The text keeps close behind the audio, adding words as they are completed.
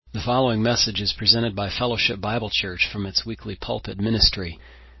The following message is presented by Fellowship Bible Church from its weekly pulpit ministry.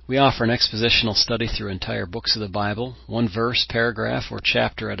 We offer an expositional study through entire books of the Bible, one verse, paragraph, or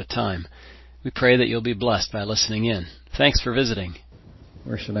chapter at a time. We pray that you'll be blessed by listening in. Thanks for visiting.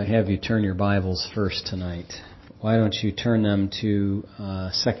 Where should I have you turn your Bibles first tonight? Why don't you turn them to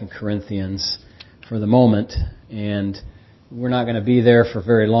 2 Corinthians for the moment, and we're not going to be there for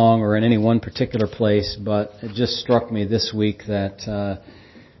very long or in any one particular place, but it just struck me this week that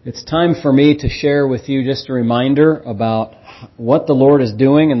it's time for me to share with you just a reminder about what the Lord is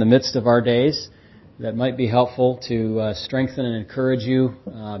doing in the midst of our days that might be helpful to strengthen and encourage you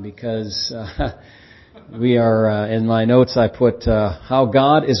because we are, in my notes I put, how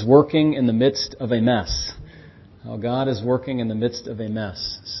God is working in the midst of a mess. How God is working in the midst of a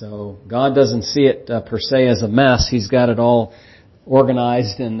mess. So God doesn't see it per se as a mess. He's got it all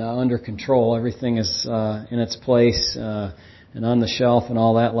organized and under control. Everything is in its place and on the shelf and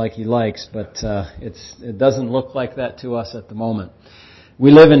all that like He likes. But it doesn't look like that to us at the moment.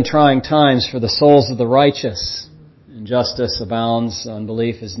 We live in trying times for the souls of the righteous. Injustice abounds.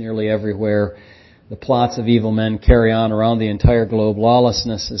 Unbelief is nearly everywhere. The plots of evil men carry on around the entire globe.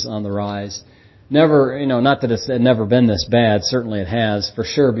 Lawlessness is on the rise. Never, not that it's never been this bad. Certainly it has. For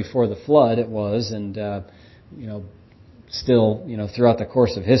sure, before the flood it was, and still, throughout the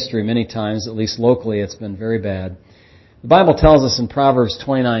course of history, many times, at least locally, it's been very bad. The Bible tells us in Proverbs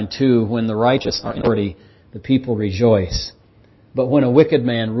 29:2, when the righteous are in authority, the people rejoice. But when a wicked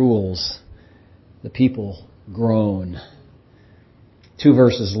man rules, the people groan. 2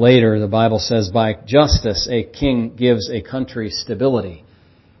 verses later, the Bible says, by justice a king gives a country stability.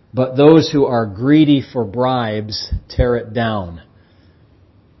 But those who are greedy for bribes tear it down.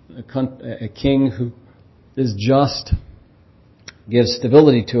 A king who is just gives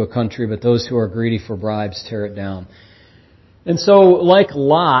stability to a country, but those who are greedy for bribes tear it down. And so, like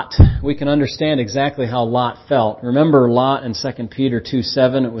Lot, we can understand exactly how Lot felt. Remember Lot in 2 Peter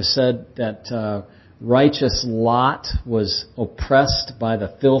 2:7, it was said that righteous Lot was oppressed by the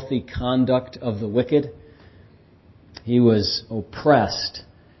filthy conduct of the wicked. He was oppressed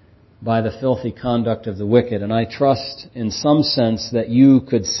by the filthy conduct of the wicked. And I trust in some sense that you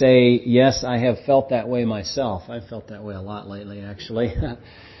could say, yes, I have felt that way myself. I've felt that way a lot lately, actually.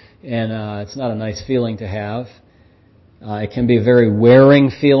 And it's not a nice feeling to have. It can be a very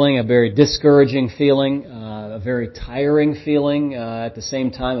wearing feeling, a very discouraging feeling, a very tiring feeling, at the same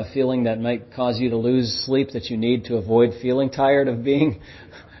time a feeling that might cause you to lose sleep that you need to avoid feeling tired of being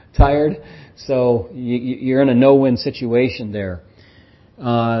tired. So you're in a no-win situation there.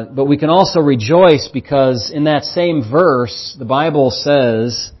 But we can also rejoice because in that same verse, the Bible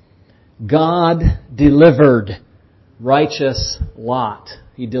says, God delivered righteous Lot.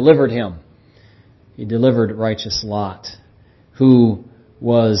 He delivered him. He delivered righteous Lot, who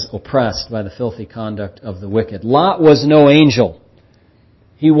was oppressed by the filthy conduct of the wicked. Lot was no angel.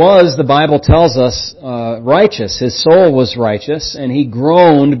 He was, the Bible tells us, righteous. His soul was righteous, and he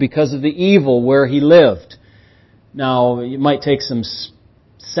groaned because of the evil where he lived. Now, it might take some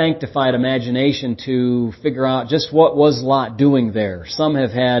sanctified imagination to figure out just what was Lot doing there. Some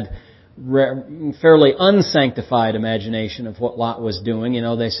have had fairly unsanctified imagination of what Lot was doing.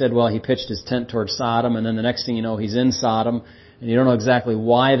 They said, well, he pitched his tent towards Sodom, and then the next thing you know, he's in Sodom, and you don't know exactly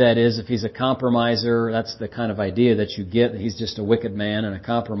why that is. If he's a compromiser, that's the kind of idea that you get. He's just a wicked man and a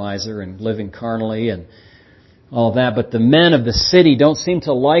compromiser and living carnally and all of that. But the men of the city don't seem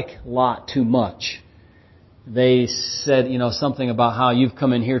to like Lot too much. They said, something about how you've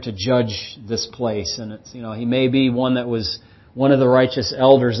come in here to judge this place. And it's, he may be one that was one of the righteous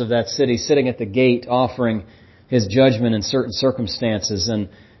elders of that city sitting at the gate offering his judgment in certain circumstances. And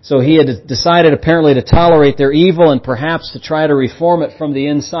so he had decided apparently to tolerate their evil and perhaps to try to reform it from the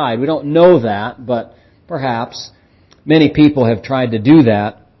inside. We don't know that, but perhaps many people have tried to do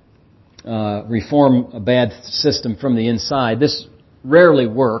that, reform a bad system from the inside. This rarely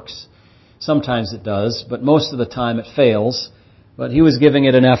works. Sometimes it does, but most of the time it fails. But he was giving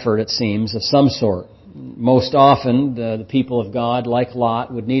it an effort, it seems, of some sort. Most often, the people of God, like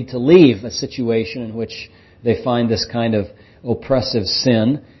Lot, would need to leave a situation in which they find this kind of oppressive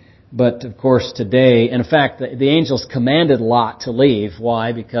sin. But, of course, today, and in fact, the angels commanded Lot to leave.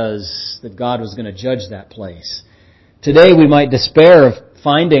 Why? Because that God was going to judge that place. Today, we might despair of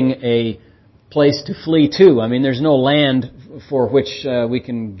finding a place to flee to. I mean, there's no land for which we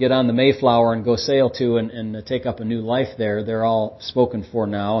can get on the Mayflower and go sail to and take up a new life there. They're all spoken for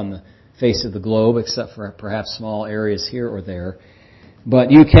now on the face of the globe, except for perhaps small areas here or there. But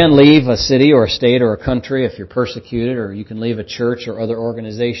you can leave a city or a state or a country if you're persecuted, or you can leave a church or other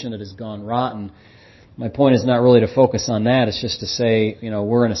organization that has gone rotten. my point is not really to focus on that. It's just to say,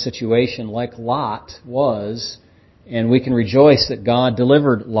 we're in a situation like Lot was, and we can rejoice that God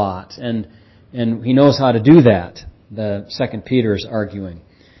delivered Lot, and He knows how to do that. The 2 Peter is arguing.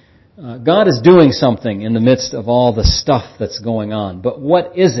 God is doing something in the midst of all the stuff that's going on. But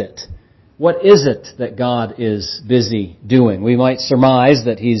what is it? What is it that God is busy doing? We might surmise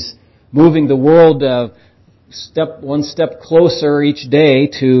that He's moving the world one step closer each day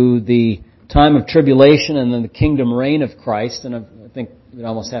to the time of tribulation and then the kingdom reign of Christ. And I think we'd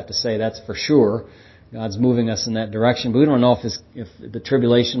almost have to say that's for sure. God's moving us in that direction. But we don't know if the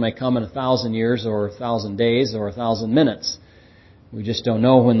tribulation may come in 1,000 years or 1,000 days or 1,000 minutes. We just don't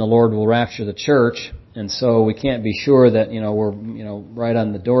know when the Lord will rapture the church. And so we can't be sure that, we're, right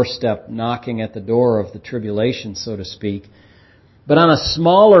on the doorstep, knocking at the door of the tribulation, so to speak. But on a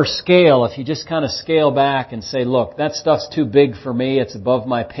smaller scale, if you just kind of scale back and say, look, that stuff's too big for me, it's above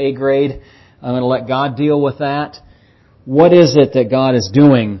my pay grade, I'm going to let God deal with that. What is it that God is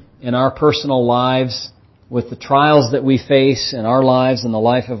doing in our personal lives, with the trials that we face in our lives and the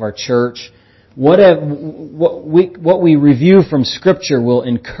life of our church? What we review from Scripture will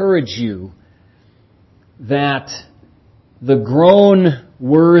encourage you that the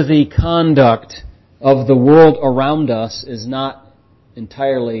groan-worthy conduct of the world around us is not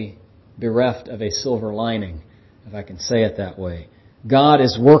entirely bereft of a silver lining, if I can say it that way. God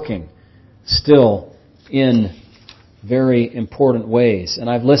is working still in very important ways, and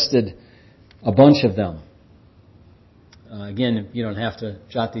I've listed a bunch of them. Again, you don't have to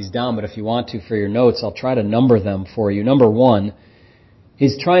jot these down, but if you want to for your notes, I'll try to number them for you. Number one,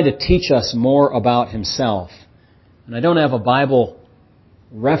 He's trying to teach us more about Himself. And I don't have a Bible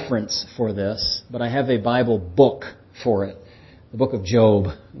reference for this, but I have a Bible book for it. The book of Job.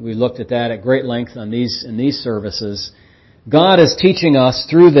 We looked at that at great length in these services. God is teaching us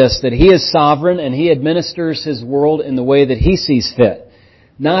through this that He is sovereign and He administers His world in the way that He sees fit,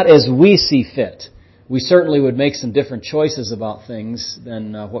 not as we see fit. We certainly would make some different choices about things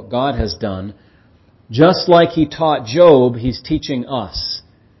than what God has done. Just like He taught Job, He's teaching us.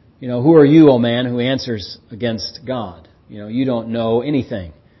 Who are you, O man, who answers against God? You don't know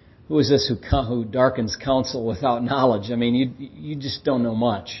anything. Who is this who darkens counsel without knowledge? I mean, you just don't know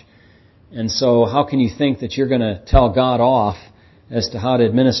much. And so how can you think that you're going to tell God off as to how to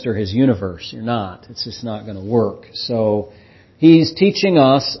administer His universe? You're not. It's just not going to work. So He's teaching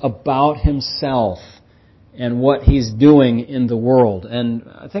us about Himself and what He's doing in the world. And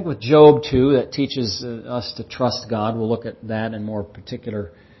I think with Job, too, that teaches us to trust God. We'll look at that in more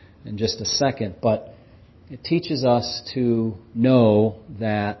particular in just a second. But it teaches us to know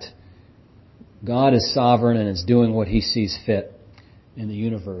that God is sovereign and is doing what He sees fit in the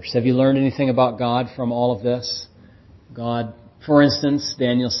universe. Have you learned anything about God from all of this? God, for instance,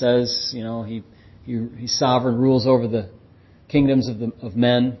 Daniel says, He's sovereign, rules over the kingdoms of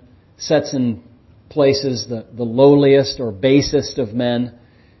men, sets in places the lowliest or basest of men.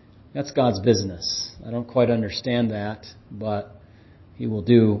 That's God's business. I don't quite understand that, but He will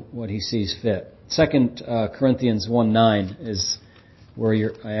do what He sees fit. 2 Corinthians 1:9 is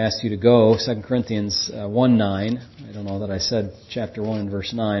where I asked you to go. 2 Corinthians 1:9. I don't know that I said chapter 1 and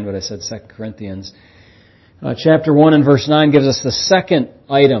verse 9, but I said 2 Corinthians. Chapter 1 and verse 9 gives us the second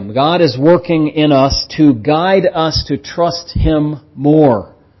item. God is working in us to guide us to trust Him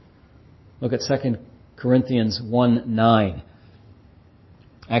more. Look at 2 Corinthians 1:9.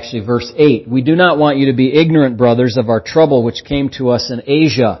 Actually, verse 8. We do not want you to be ignorant, brothers, of our trouble which came to us in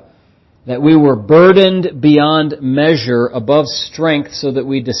Asia, that we were burdened beyond measure, above strength, so that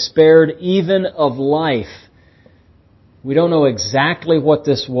we despaired even of life. We don't know exactly what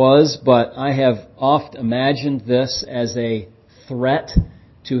this was, but I have oft imagined this as a threat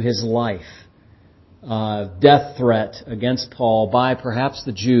to his life. Death threat against Paul by perhaps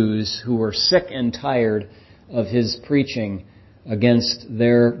the Jews who were sick and tired of his preaching against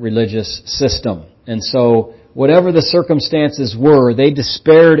their religious system. And so, whatever the circumstances were, they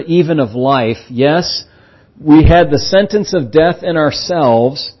despaired even of life. Yes, we had the sentence of death in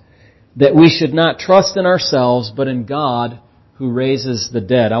ourselves, that we should not trust in ourselves, but in God who raises the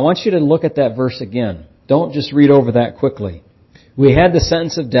dead. I want you to look at that verse again. Don't just read over that quickly. We had the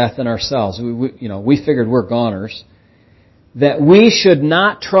sentence of death in ourselves. We figured we're goners. That we should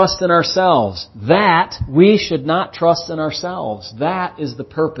not trust in ourselves. That we should not trust in ourselves. That is the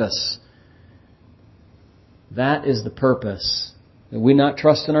purpose. That is the purpose. That we not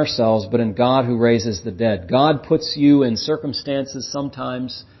trust in ourselves, but in God who raises the dead. God puts you in circumstances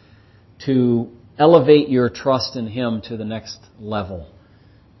sometimes to elevate your trust in Him to the next level.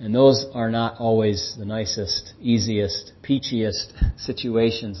 And those are not always the nicest, easiest, peachiest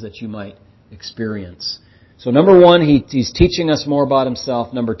situations that you might experience. So number one, He's teaching us more about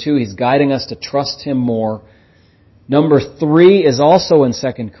Himself. Number two, He's guiding us to trust Him more. Number three is also in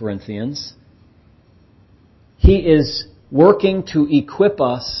 2 Corinthians. He is working to equip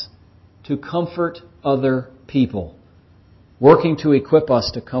us to comfort other people. Working to equip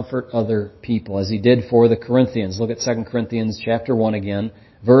us to comfort other people, as He did for the Corinthians. Look at 2 Corinthians chapter 1 again,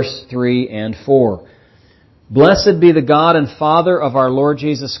 verse 3 and 4. Blessed be the God and Father of our Lord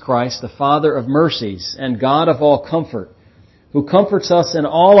Jesus Christ, the Father of mercies and God of all comfort, who comforts us in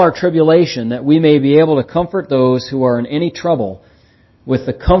all our tribulation, that we may be able to comfort those who are in any trouble with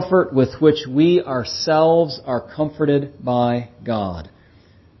the comfort with which we ourselves are comforted by God.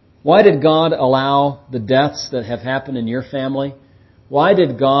 Why did God allow the deaths that have happened in your family? Why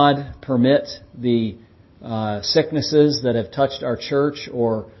did God permit the sicknesses that have touched our church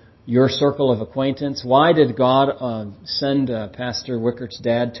or your circle of acquaintance? Why did God send Pastor Wickert's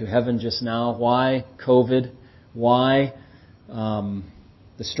dad to heaven just now? Why COVID? Why the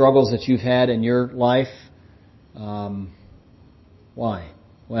struggles that you've had in your life? Why?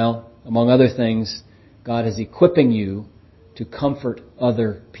 Well, among other things, God is equipping you to comfort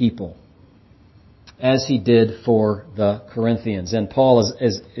other people, as He did for the Corinthians. And Paul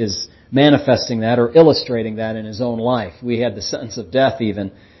is manifesting that or illustrating that in his own life. We had the sentence of death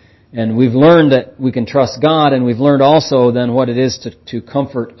even. And we've learned that we can trust God, and we've learned also then what it is to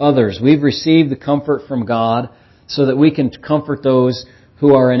comfort others. We've received the comfort from God so that we can comfort those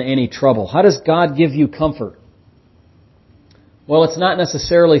who are in any trouble. How does God give you comfort? Well, it's not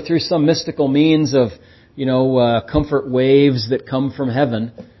necessarily through some mystical means of, comfort waves that come from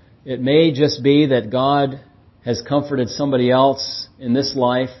heaven. It may just be that God has comforted somebody else in this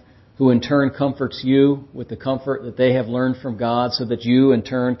life, who in turn comforts you with the comfort that they have learned from God, so that you in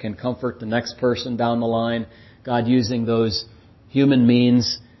turn can comfort the next person down the line. God using those human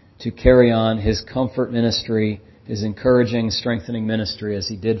means to carry on His comfort ministry, His encouraging, strengthening ministry, as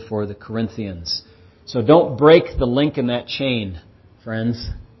He did for the Corinthians. So don't break the link in that chain, friends.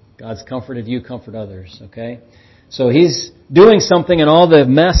 God's comforted you, comfort others, okay? So He's doing something in all the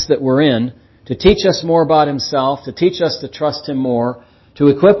mess that we're in to teach us more about Himself, to teach us to trust Him more, to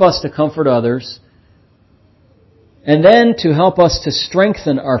equip us to comfort others, and then to help us to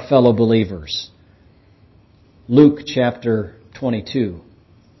strengthen our fellow believers. Luke chapter 22.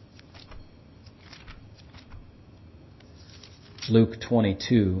 Luke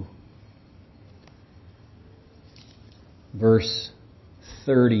 22, verse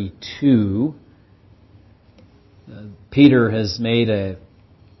 32. Peter has made a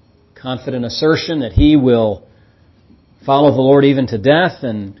confident assertion that he will follow the Lord even to death.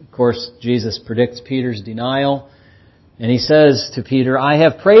 And of course, Jesus predicts Peter's denial. And He says to Peter, I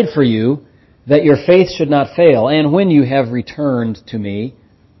have prayed for you that your faith should not fail. And when you have returned to me,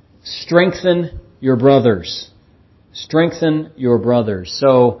 strengthen your brothers. Strengthen your brothers.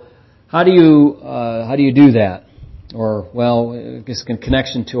 So how do you do that? Or, well, I guess in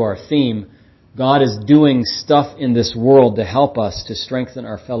connection to our theme, God is doing stuff in this world to help us to strengthen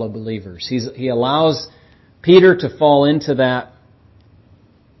our fellow believers. He allows Peter to fall into that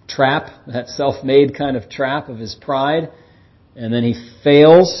trap, that self-made kind of trap of his pride, and then he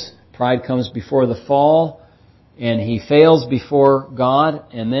fails. Pride comes before the fall, and he fails before God,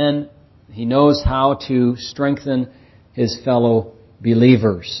 and then he knows how to strengthen his fellow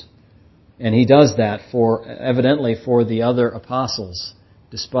believers. And he does that evidently for the other apostles,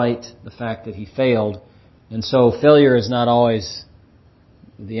 despite the fact that he failed. And so failure is not always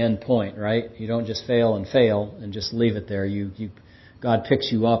the end point, right? You don't just fail and just leave it there. God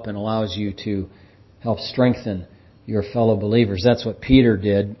picks you up and allows you to help strengthen your fellow believers. That's what Peter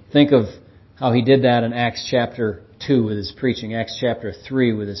did. Think of how he did that in Acts chapter 2 with his preaching, Acts chapter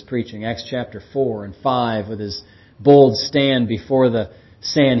 3 with his preaching, Acts chapter 4 and 5 with his bold stand before the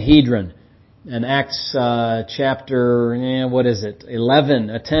Sanhedrin, and Acts chapter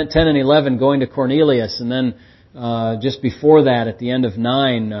 11, 10 and 11 going to Cornelius, and then just before that at the end of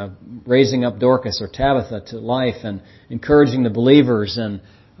 9 raising up Dorcas or Tabitha to life and encouraging the believers and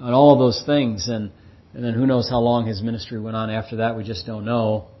all of those things. And then who knows how long his ministry went on after that. We just don't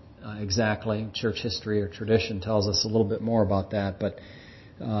know exactly. Church history or tradition tells us a little bit more about that. But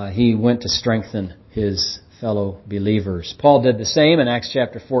he went to strengthen his fellow believers. Paul did the same in Acts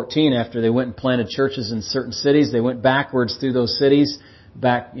chapter 14. After they went and planted churches in certain cities, they went backwards through those cities,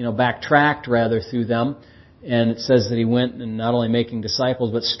 backtracked rather through them. And it says that he went and not only making disciples,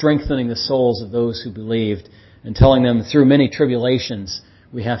 but strengthening the souls of those who believed and telling them through many tribulations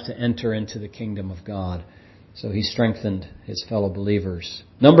we have to enter into the kingdom of God. So he strengthened his fellow believers.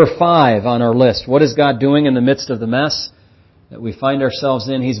 Number 5 on our list. What is God doing in the midst of the mess? that we find ourselves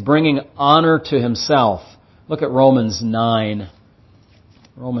in. He's bringing honor to Himself. Look at Romans 9.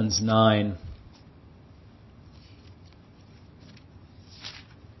 Romans 9.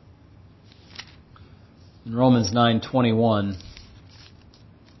 In Romans 9:21,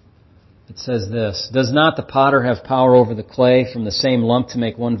 it says this, "Does not the potter have power over the clay from the same lump to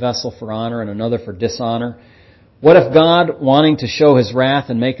make one vessel for honor and another for dishonor? What if God, wanting to show His wrath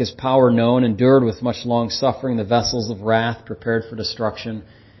and make His power known, endured with much long suffering the vessels of wrath prepared for destruction,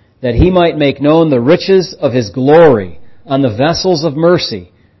 that He might make known the riches of His glory on the vessels of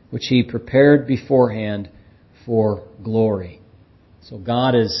mercy, which He prepared beforehand for glory?" So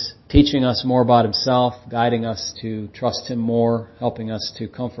God is teaching us more about Himself, guiding us to trust Him more, helping us to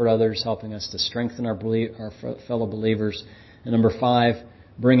comfort others, helping us to strengthen our fellow believers. And number 5,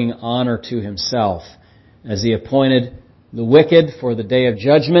 bringing honor to Himself, as He appointed the wicked for the day of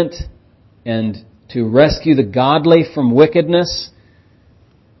judgment and to rescue the godly from wickedness.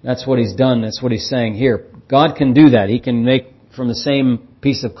 That's what He's done. That's what He's saying here. God can do that. He can make from the same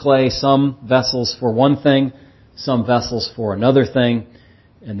piece of clay some vessels for one thing, some vessels for another thing,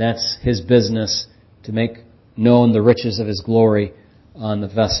 and that's His business, to make known the riches of His glory on the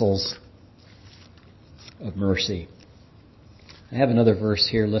vessels of mercy. I have another verse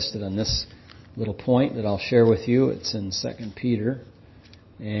here listed on this little point that I'll share with you. It's in 2 Peter,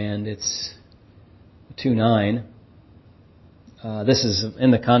 and it's 2:9. This is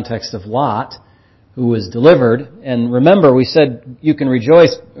in the context of Lot, who was delivered. And remember, we said you can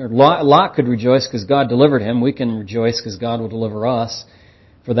rejoice, or Lot could rejoice because God delivered him. We can rejoice because God will deliver us.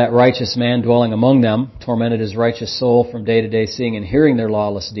 For that righteous man dwelling among them tormented his righteous soul from day to day, seeing and hearing their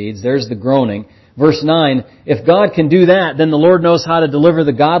lawless deeds. There's the groaning. Verse 9, if God can do that, then the Lord knows how to deliver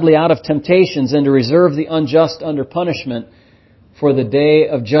the godly out of temptations and to reserve the unjust under punishment for the day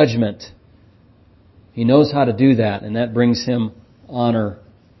of judgment. He knows how to do that, and that brings Him honor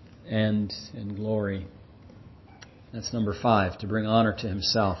and glory. That's number 5, to bring honor to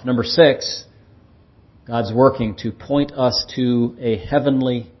Himself. Number 6, God's working to point us to a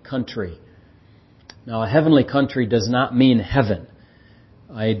heavenly country. Now, a heavenly country does not mean heaven.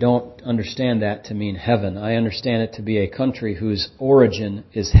 I don't understand that to mean heaven. I understand it to be a country whose origin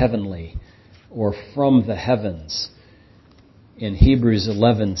is heavenly, or from the heavens. In Hebrews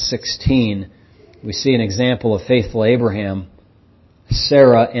 11:16, we see an example of faithful Abraham,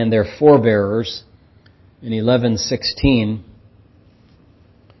 Sarah, and their forebearers. In 11:16,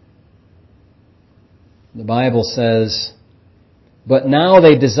 the Bible says, "But now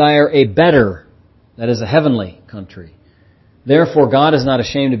they desire a better," that is a heavenly country. "Therefore God is not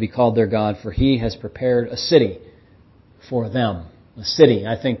ashamed to be called their God, for He has prepared a city for them." A city,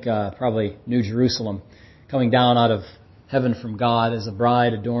 I think probably New Jerusalem, coming down out of heaven from God as a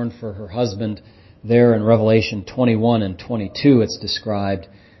bride adorned for her husband. There in Revelation 21 and 22, it's described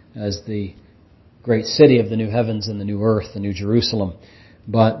as the great city of the new heavens and the new earth, the New Jerusalem.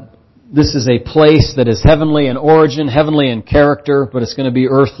 But this is a place that is heavenly in origin, heavenly in character, but it's going to be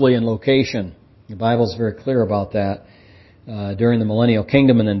earthly in location. The Bible is very clear about that during the millennial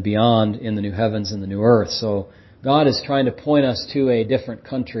kingdom and then beyond in the new heavens and the new earth. So God is trying to point us to a different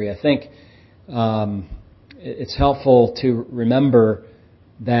country. I think it's helpful to remember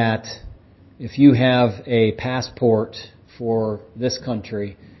that if you have a passport for this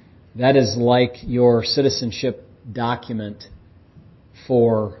country, that is like your citizenship document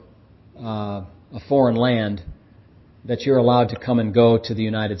for a foreign land, that you're allowed to come and go to the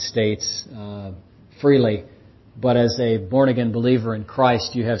United States freely. But as a born-again believer in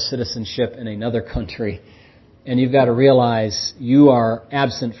Christ, you have citizenship in another country. And you've got to realize you are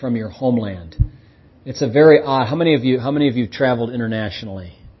absent from your homeland. It's a very odd. How many of you traveled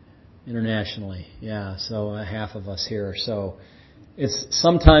internationally? Internationally, yeah. So half of us here or so. It's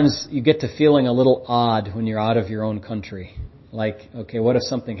sometimes you get to feeling a little odd when you're out of your own country. Like, okay, what if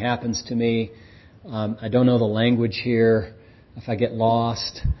something happens to me? I don't know the language here. If I get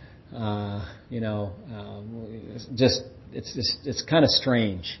lost, it's kind of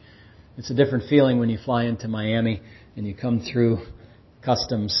strange. It's a different feeling when you fly into Miami and you come through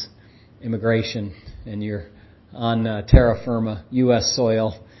customs, immigration, and you're on terra firma, U.S.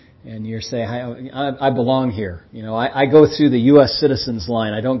 soil, and you're saying, I belong here. You know, I go through the U.S. citizens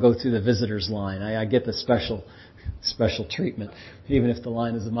line. I don't go through the visitors line. I get the special treatment, even if the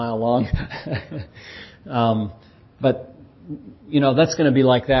line is a mile long. But, that's going to be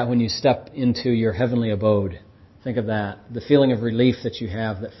like that when you step into your heavenly abode. Think of that. The feeling of relief that you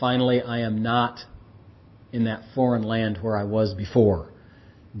have that finally I am not in that foreign land where I was before.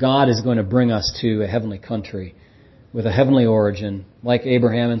 God is going to bring us to a heavenly country with a heavenly origin, like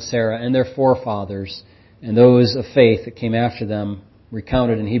Abraham and Sarah and their forefathers, and those of faith that came after them,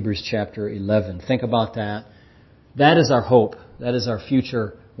 recounted in Hebrews chapter 11. Think about that. That is our hope. That is our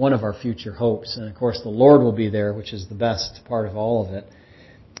future, one of our future hopes. And of course the Lord will be there, which is the best part of all of it.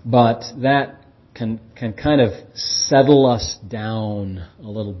 But that can kind of settle us down a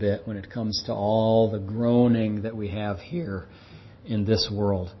little bit when it comes to all the groaning that we have here in this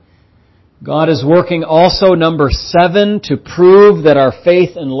world. God is working also, number 7, to prove that our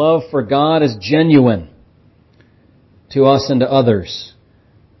faith and love for God is genuine to us and to others.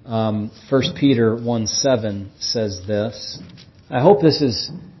 1 Peter 1:7 says this. I hope this is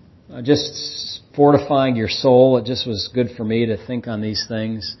just fortifying your soul. It just was good for me to think on these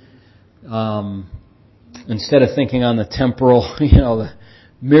things. Instead of thinking on the temporal, the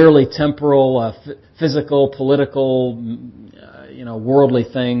merely temporal, physical, political, worldly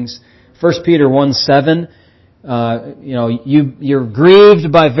things. 1 Peter 1:7, you're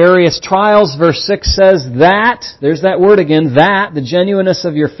grieved by various trials. Verse 6 says that, there's that word again, that the genuineness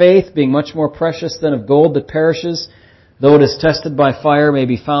of your faith, being much more precious than of gold that perishes, though it is tested by fire, may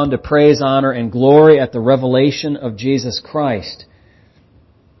be found to praise, honor, and glory at the revelation of Jesus Christ.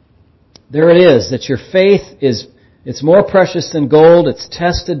 There it is, that your faith it's more precious than gold, it's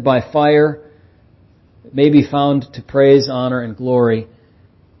tested by fire, it may be found to praise, honor, and glory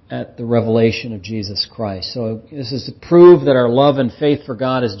at the revelation of Jesus Christ. So this is to prove that our love and faith for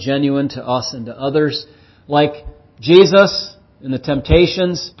God is genuine to us and to others. Like Jesus in the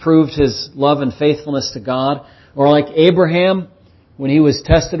temptations proved his love and faithfulness to God. Or like Abraham, when he was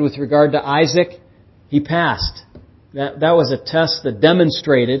tested with regard to Isaac, he passed. That was a test that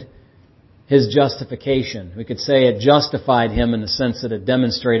demonstrated his justification. We could say it justified him in the sense that it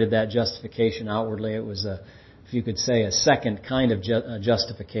demonstrated that justification outwardly. It was if you could say, a second kind of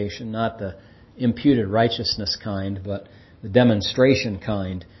justification, not the imputed righteousness kind, but the demonstration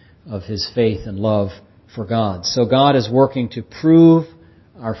kind of his faith and love for God. So God is working to prove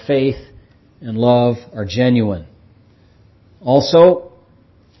our faith and love are genuine. Also,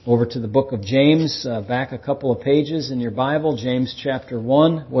 over to the book of James, back a couple of pages in your Bible, James chapter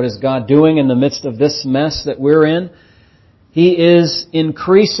 1. What is God doing in the midst of this mess that we're in? He is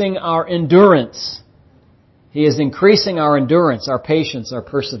increasing our endurance. He is increasing our endurance, our patience, our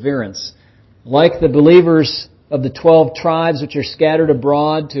perseverance. Like the believers of the 12 tribes which are scattered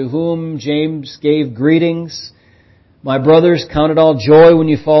abroad, to whom James gave greetings. My brothers, count it all joy when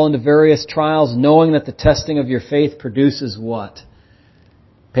you fall into various trials, knowing that the testing of your faith produces what?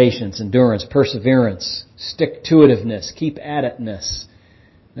 Patience, endurance, perseverance, stick-to-itiveness, keep-at-itness.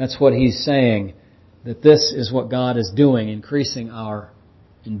 That's what he's saying, that this is what God is doing, increasing our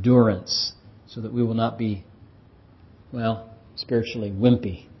endurance, so that we will not be, spiritually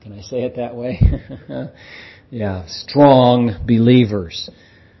wimpy. Can I say it that way? Yeah, strong believers.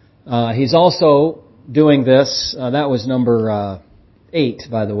 He's also doing this, that was number 8,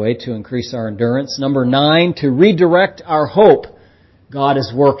 by the way, to increase our endurance. Number 9, to redirect our hope. God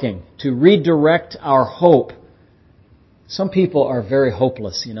is working to redirect our hope. Some people are very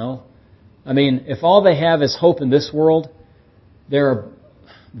hopeless, if all they have is hope in this world,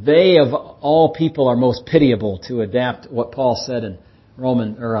 they of all people are most pitiable, to adapt what Paul said in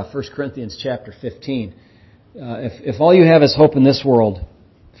 1 Corinthians chapter 15. If all you have is hope in this world,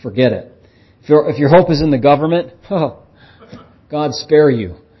 forget it. If your hope is in the government, God spare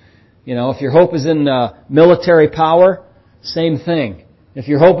you. If your hope is in military power, same thing. If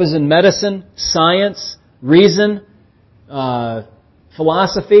your hope is in medicine, science, reason,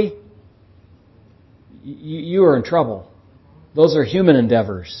 philosophy, you are in trouble. Those are human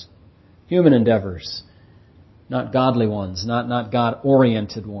endeavors, not godly ones, not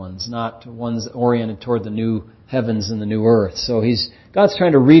God-oriented ones, not ones oriented toward the new heavens and the new earth. So God's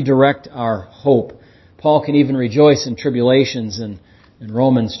trying to redirect our hope. Paul can even rejoice in tribulations in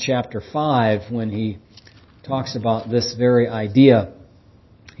Romans chapter 5 when he talks about this very idea.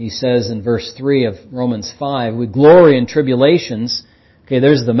 He says in verse 3 of Romans 5, we glory in tribulations. Okay,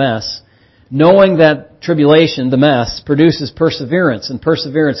 there's the mess. Knowing that tribulation, the mess, produces perseverance, and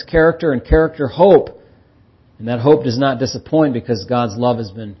perseverance character, and character hope. And that hope does not disappoint because God's love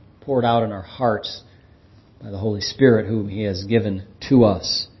has been poured out in our hearts by the Holy Spirit whom He has given to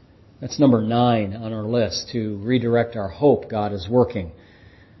us. That's number 9 on our list, to redirect our hope. God is working.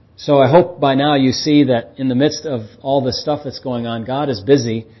 So I hope by now you see that in the midst of all this stuff that's going on, God is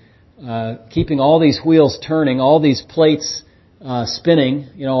busy keeping all these wheels turning, all these plates spinning,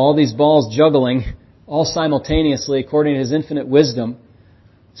 all these balls juggling, all simultaneously according to His infinite wisdom,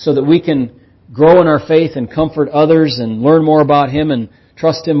 so that we can grow in our faith and comfort others and learn more about Him and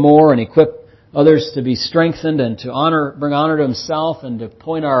trust Him more and equip others to be strengthened and to bring honor to Himself and to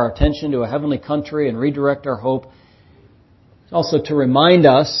point our attention to a heavenly country and redirect our hope. Also to remind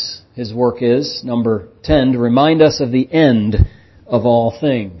us, His work is, number 10, to remind us of the end of all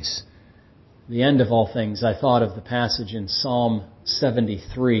things. The end of all things. I thought of the passage in Psalm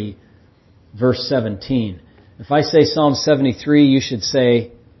 73, verse 17. If I say Psalm 73, you should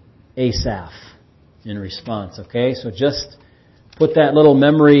say Asaph in response, okay? So just put that little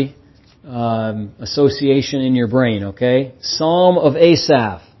memory association in your brain, okay? Psalm of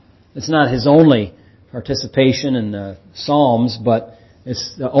Asaph. It's not his only participation in the Psalms, but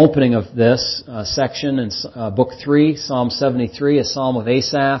it's the opening of this section in Book 3, Psalm 73, a Psalm of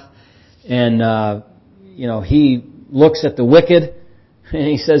Asaph. And, he looks at the wicked and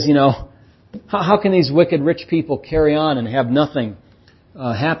he says, how can these wicked rich people carry on and have nothing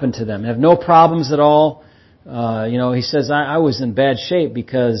happen to them, have no problems at all? He says, I was in bad shape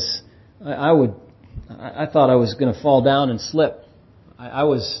because I thought I was going to fall down and slip. I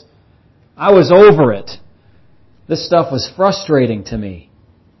was over it. This stuff was frustrating to me.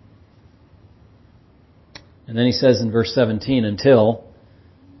 And then he says in verse 17, until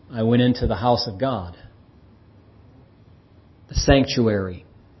I went into the house of God, the sanctuary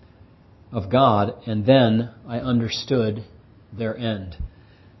of God, and then I understood their end.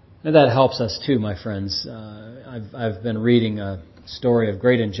 And that helps us too, my friends. I've been reading a story of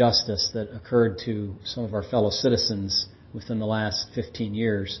great injustice that occurred to some of our fellow citizens within the last 15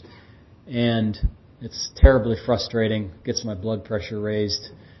 years. And it's terribly frustrating, gets my blood pressure raised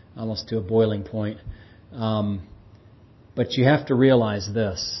almost to a boiling point. But you have to realize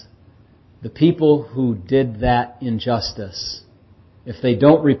this. The people who did that injustice, if they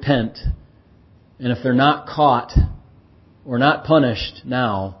don't repent, and if they're not caught or not punished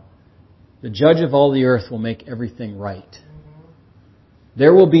now, the judge of all the earth will make everything right.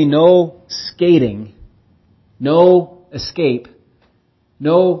 There will be no skating, no escape,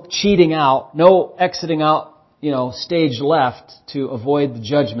 no cheating out, no exiting out, stage left to avoid the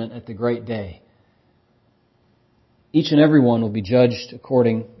judgment at the great day. Each and every one will be judged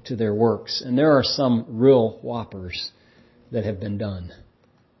according to their works. And there are some real whoppers that have been done.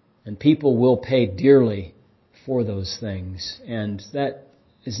 And people will pay dearly for those things. And that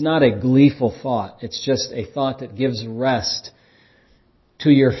is not a gleeful thought. It's just a thought that gives rest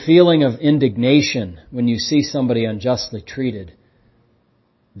to your feeling of indignation when you see somebody unjustly treated.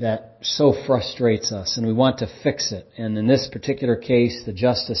 That so frustrates us, and we want to fix it. And in this particular case, the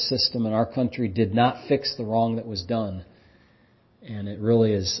justice system in our country did not fix the wrong that was done. And it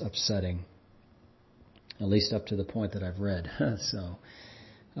really is upsetting, at least up to the point that I've read.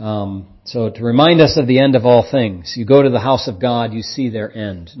 So to remind us of the end of all things, you go to the house of God, you see their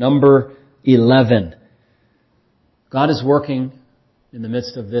end. Number 11. God is working in the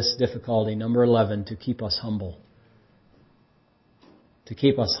midst of this difficulty, number 11, to keep us humble. To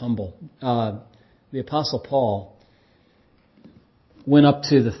keep us humble. The Apostle Paul went up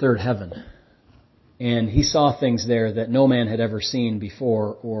to the third heaven, and he saw things there that no man had ever seen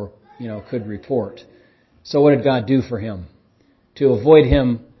before or, could report. So what did God do for him? To avoid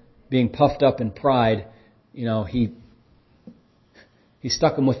him being puffed up in pride, he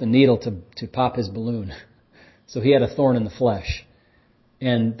stuck him with a needle to pop his balloon. So he had a thorn in the flesh.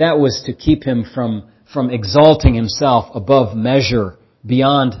 And that was to keep him from exalting himself above measure,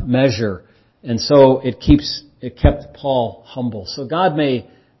 beyond measure. And so it kept Paul humble. So God may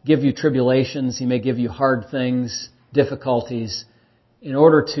give you tribulations. He may give you hard things, difficulties, in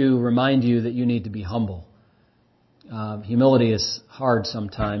order to remind you that you need to be humble. Humility is hard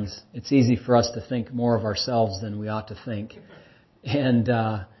sometimes. It's easy for us to think more of ourselves than we ought to think. And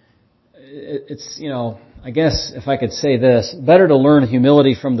it's, I guess if I could say this, better to learn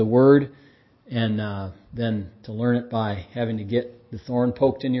humility from the Word and than to learn it by having to get the thorn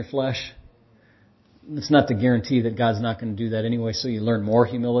poked in your flesh. It's not to guarantee that God's not going to do that anyway, so you learn more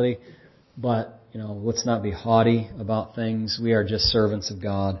humility. But, let's not be haughty about things. We are just servants of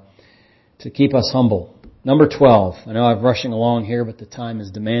God to keep us humble. Number 12. I know I'm rushing along here, but the time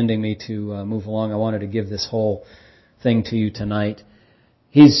is demanding me to move along. I wanted to give this whole thing to you tonight.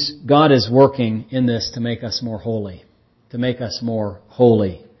 God is working in this to make us more holy. To make us more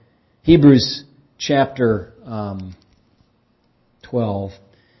holy. Hebrews chapter 12.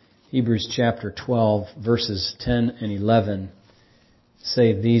 Hebrews chapter 12, verses 10 and 11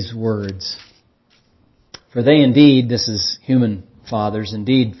 say these words. For they indeed, this is human fathers,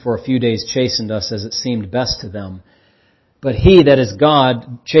 indeed for a few days chastened us as it seemed best to them. But He, that is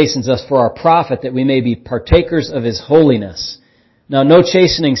God, chastens us for our profit, that we may be partakers of His holiness. Now no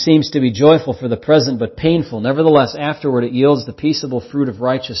chastening seems to be joyful for the present, but painful. Nevertheless, afterward it yields the peaceable fruit of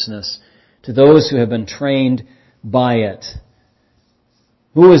righteousness to those who have been trained by it.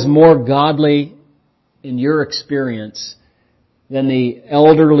 Who is more godly in your experience than the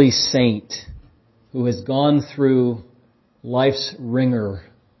elderly saint who has gone through life's ringer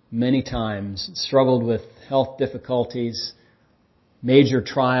many times, struggled with health difficulties, major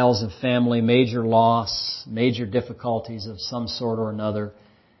trials of family, major loss, major difficulties of some sort or another.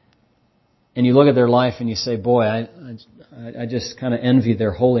 And you look at their life and you say, boy, I just kind of envy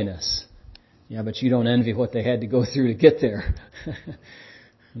their holiness. Yeah, but you don't envy what they had to go through to get there.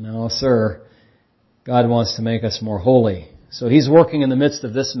 No, sir. God wants to make us more holy. So He's working in the midst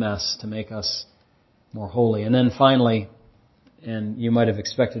of this mess to make us more holy. And then finally, and you might have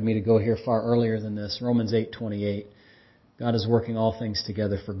expected me to go here far earlier than this, Romans 8:28. God is working all things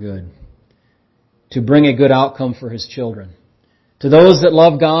together for good, to bring a good outcome for His children. To those that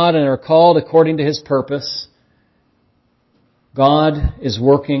love God and are called according to His purpose, God is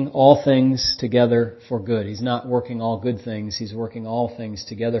working all things together for good. He's not working all good things. He's working all things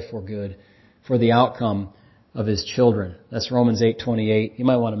together for good, for the outcome of His children. That's Romans 8:28. You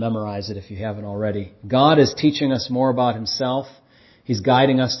might want to memorize it if you haven't already. God is teaching us more about Himself. He's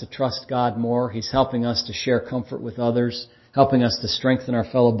guiding us to trust God more. He's helping us to share comfort with others, helping us to strengthen our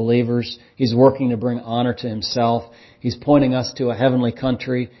fellow believers. He's working to bring honor to Himself. He's pointing us to a heavenly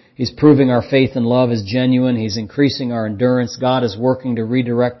country. He's proving our faith and love is genuine. He's increasing our endurance. God is working to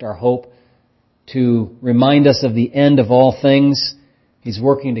redirect our hope, to remind us of the end of all things. He's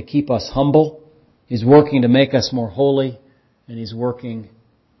working to keep us humble. He's working to make us more holy. And He's working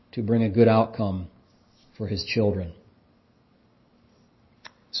to bring a good outcome for His children.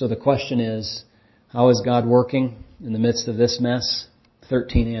 So the question is, how is God working in the midst of this mess?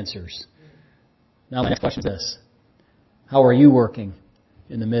 13 answers. Now the next question is this. How are you working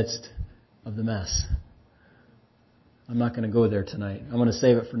in the midst of the mess? I'm not going to go there tonight. I'm going to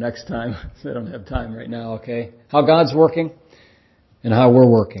save it for next time. I don't have time right now, okay? How God's working and how we're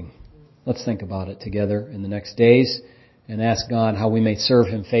working. Let's think about it together in the next days and ask God how we may serve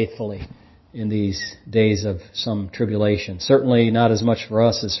Him faithfully in these days of some tribulation. Certainly not as much for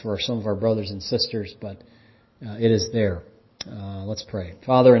us as for some of our brothers and sisters, but it is there. Let's pray.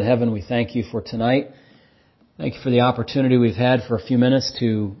 Father in heaven, we thank You for tonight. Thank You for the opportunity we've had for a few minutes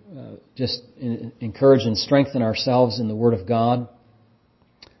to just encourage and strengthen ourselves in the Word of God.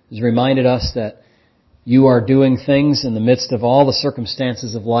 It's reminded us that You are doing things in the midst of all the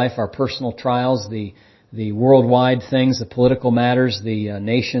circumstances of life, our personal trials, the worldwide things, the political matters, the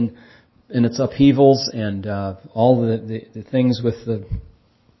nation and its upheavals, and all the things with the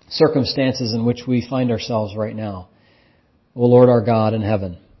circumstances in which we find ourselves right now. O Lord our God in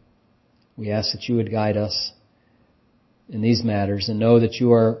heaven, we ask that You would guide us in these matters and know that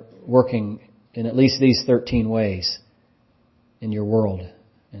You are working in at least these 13 ways in Your world.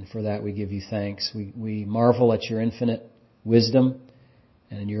 And for that we give You thanks. We marvel at Your infinite wisdom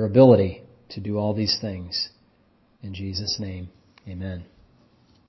and Your ability to do all these things. In Jesus' name, amen.